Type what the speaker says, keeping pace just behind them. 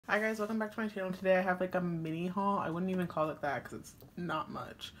Hi guys, welcome back to my channel. Today I have like a mini haul. I wouldn't even call it that because it's not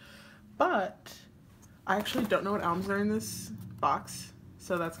much. But I actually don't know what albums are in this box,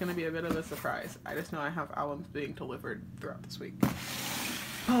 so that's going to be a bit of a surprise. I just know I have albums being delivered throughout this week.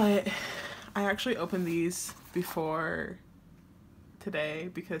 But I actually opened these before today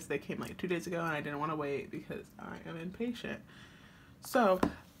because they came like 2 days ago and I didn't want to wait because I am impatient. So,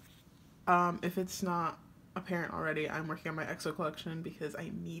 if it's not apparent already, I'm working on my EXO collection because I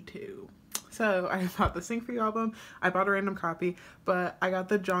need to. So I bought the Sing For You album. I bought a random copy, but I got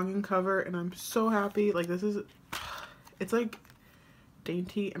the Jongin cover and I'm so happy. Like, this is, it's like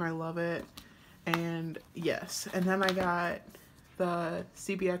dainty and I love it. And yes, and then I got the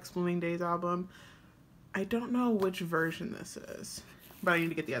CBX Blooming Days album. I don't know which version this is, but I need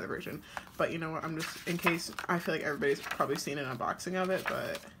to get the other version. But you know what, I'm just, in case, I feel like everybody's probably seen an unboxing of it,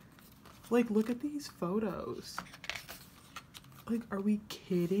 but like, look at these photos. Like, are we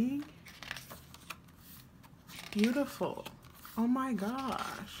kidding? Beautiful. Oh my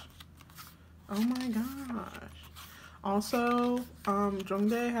gosh. Oh my gosh. Also,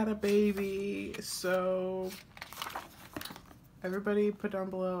 Jongdae had a baby, so everybody put down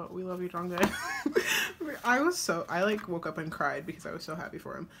below, we love you, Jongdae. I like woke up and cried because I was so happy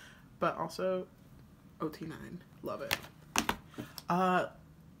for him. But also, OT9, love it.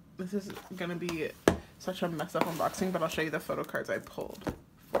 This is gonna be such a mess up unboxing, but I'll show you the photo cards I pulled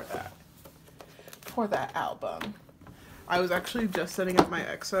for that album. I was actually just setting up my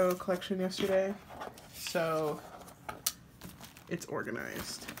EXO collection yesterday, so it's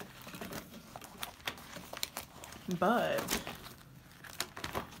organized. But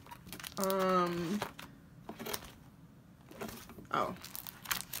oh.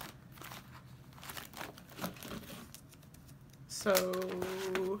 So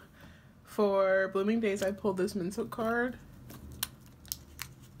for Blooming Days, I pulled this Minso card.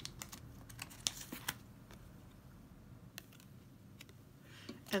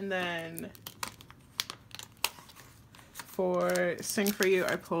 And then for Sing For You,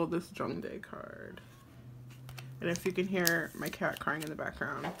 I pulled this Jongdae card. And if you can hear my cat crying in the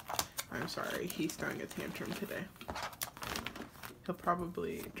background, I'm sorry, he's throwing a tantrum today. He'll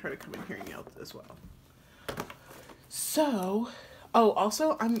probably try to come in here and yell as well. So, oh,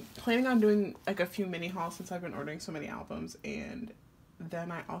 also, I'm planning on doing like a few mini hauls since I've been ordering so many albums, and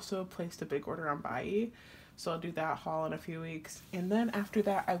then I also placed a big order on Bai, so I'll do that haul in a few weeks, and then after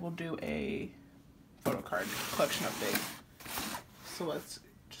that I will do a photo card collection update. So let's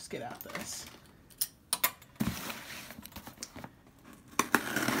just get at this.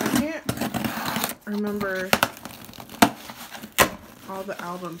 I can't remember all the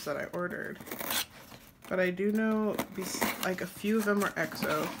albums that I ordered, but I do know like a few of them are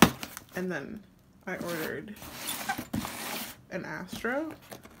EXO, and then I ordered an Astro.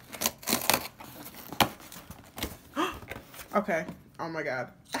 Okay, oh my god.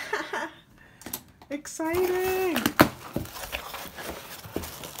 Exciting!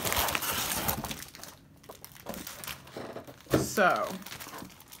 So,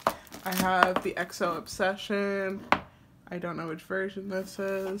 I have the EXO Obsession. I don't know which version this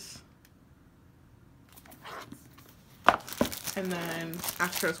is. And then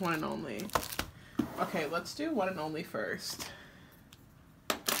Astro's One and Only. Okay, let's do One and Only first.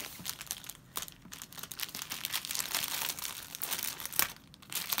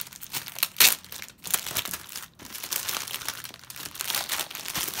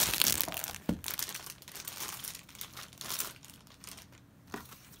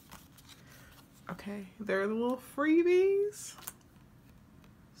 Okay, they're the little freebies.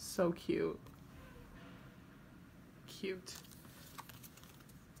 So cute. Cute.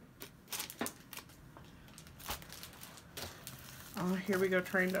 Oh, here we go,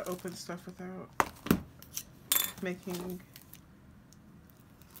 trying to open stuff without making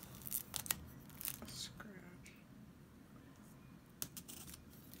a scratch.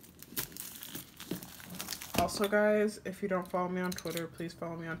 Also, guys, if you don't follow me on Twitter, please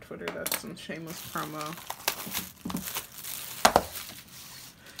follow me on Twitter. That's some shameless promo.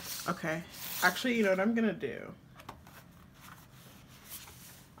 Okay. Actually, you know what I'm gonna do?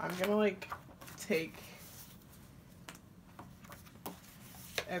 I'm gonna, like, take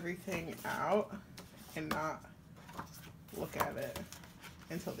everything out and not look at it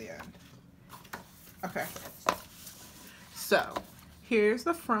until the end. Okay. So, here's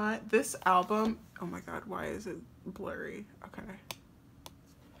the front. This album, oh my god, why is it blurry? Okay.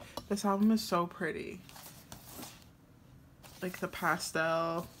 This album is so pretty. Like the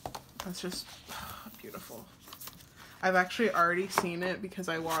pastel, that's just beautiful. I've actually already seen it because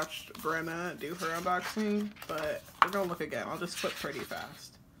I watched Brenna do her unboxing, but we're gonna look again. I'll just flip pretty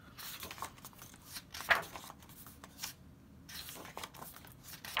fast.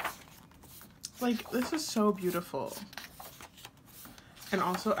 Like, this is so beautiful. And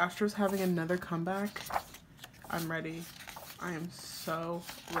also, Astro's having another comeback. I'm ready. I am so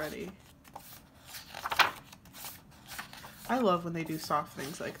ready. I love when they do soft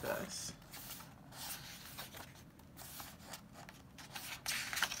things like this.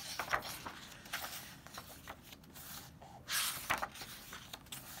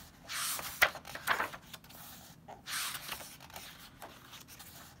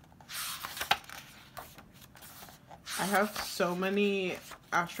 I have so many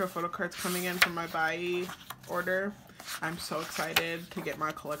Astro photo cards coming in from my buy order. I'm so excited to get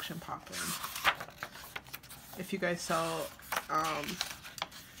my collection popping. If you guys sell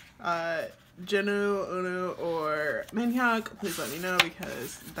Jinu, Unu, or Minhyuk, please let me know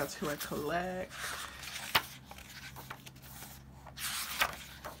because that's who I collect.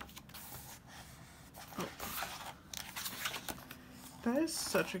 Oh. That is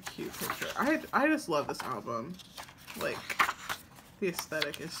such a cute picture. I just love this album. Like, the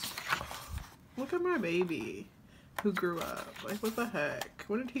aesthetic is... Oh, look at my baby who grew up. Like, what the heck?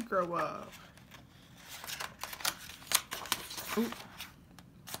 When did he grow up? Ooh.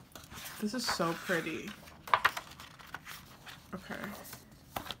 This is so pretty. Okay.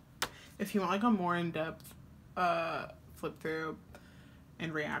 If you want like a more in-depth flip through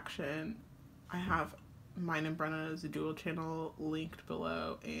and reaction, I have mine and Brenna's dual channel linked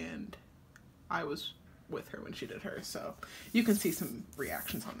below, and I was with her when she did hers, so you can see some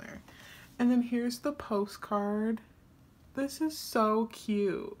reactions on there. And then here's the postcard. This is so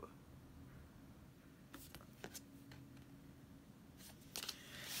cute.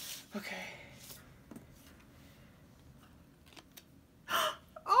 Okay.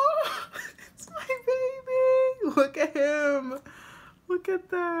 Oh, it's my baby. Look at him. Look at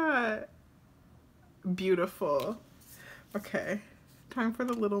that. Beautiful. Okay. Time for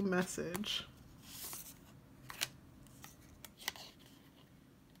the little message.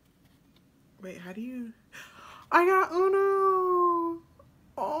 Wait, how do you... I got Uno!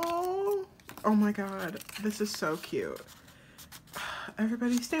 Oh! Oh my god. This is so cute.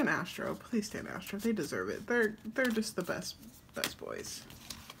 Everybody stand Astro. Please stand Astro. They deserve it. They're just the best boys.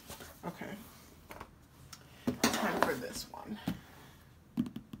 Okay. Time for this one.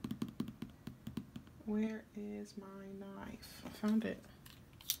 Where is my knife? I found it.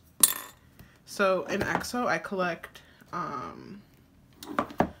 So in EXO, I collect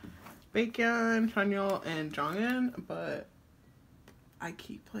Baekhyun, Chanyeol, and Jongin, but I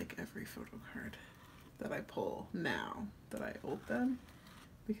keep like every photo card that I pull now that I hold them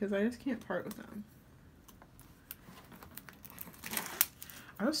because I just can't part with them.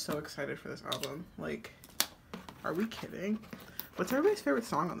 I was so excited for this album. Like, are we kidding? What's everybody's favorite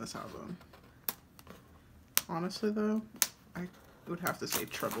song on this album? Honestly though, I would have to say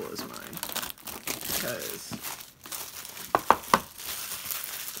Trouble Is Mine because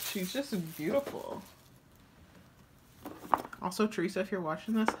she's just beautiful. Also, Teresa, if you're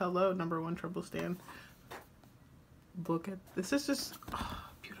watching this, hello, #1 Trouble stan. Look at this. Is just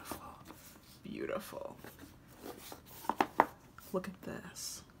beautiful. Beautiful. Look at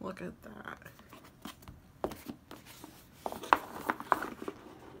this. Look at that.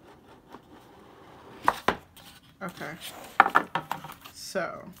 Okay.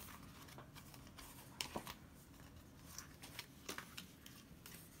 So.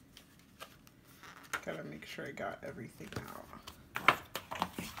 Gotta make sure I got everything out.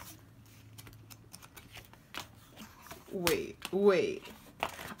 Wait.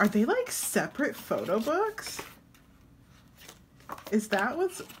 Are they like separate photo books? Is that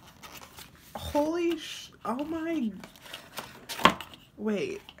what's... Holy oh my...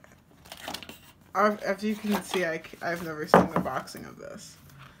 Wait. As you can see, I've never seen the boxing of this.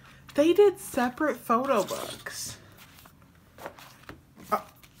 They did separate photo books.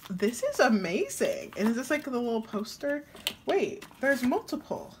 This is amazing. And is this like the little poster? Wait, there's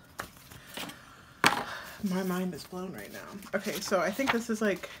multiple. My mind is blown right now. Okay, so I think this is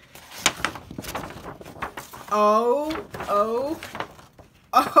like... Oh,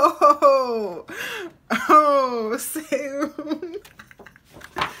 Sehun.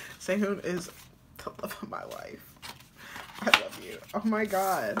 Sehun is the love of my life. I love you. Oh my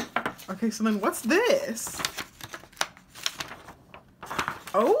god. Okay, so then what's this?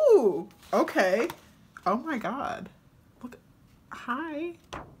 Oh, okay. Oh my god. Look. Hi.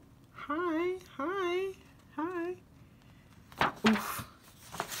 Oof.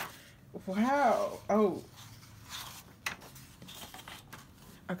 Wow. Oh.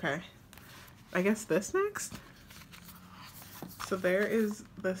 Okay. I guess this next? So there is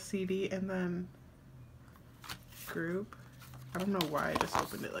the CD and then group. I don't know why I just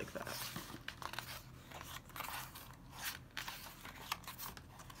opened it like that.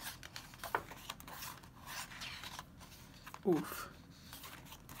 Oof.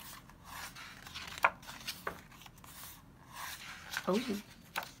 Oh.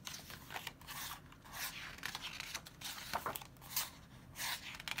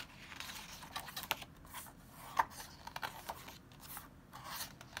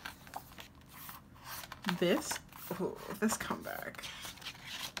 This comeback.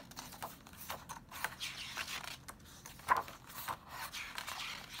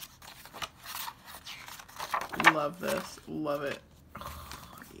 Love this. Love it.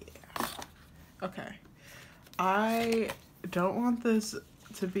 Oh, yeah. Okay. I don't want this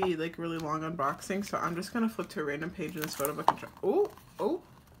to be like really long unboxing, so I'm just gonna flip to a random page in this photo book and try. Oh.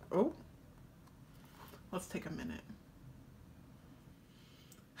 Let's take a minute.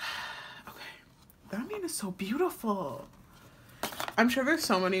 Okay. That man is so beautiful. I'm sure there's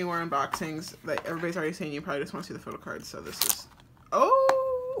so many more unboxings that everybody's already saying. You probably just want to see the photo cards, so this is...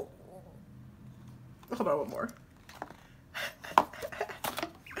 Oh! Hold on, one more.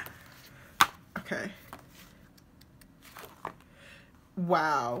 Okay.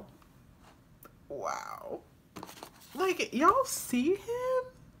 Wow. Wow. Like, y'all see him?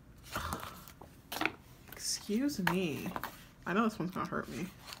 Excuse me. I know this one's gonna hurt me.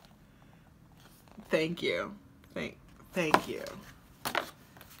 Thank you. Thank you.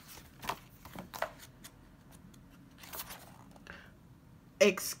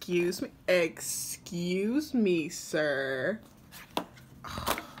 Excuse me, sir.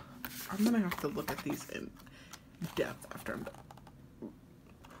 I'm gonna have to look at these in depth after I'm done.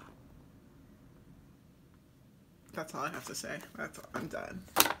 That's all I have to say. I'm done.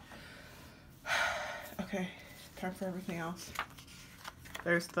 Okay, time for everything else.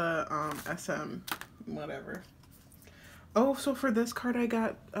 There's the SM whatever. Oh, so for this card I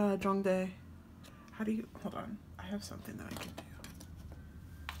got Jongdae. How do you... Hold on. I have something that I can do.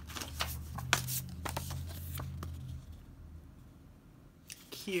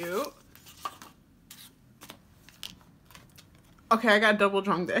 Cute. Okay, I got double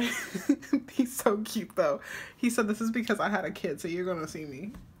Jongdae. He's so cute though. He said this is because I had a kid, so you're gonna see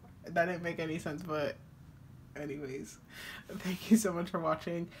me. That didn't make any sense, but anyways. Thank you so much for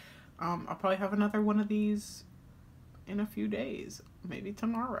watching. I'll probably have another one of these in a few days. Maybe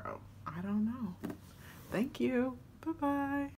tomorrow. I don't know. Thank you. Bye-bye.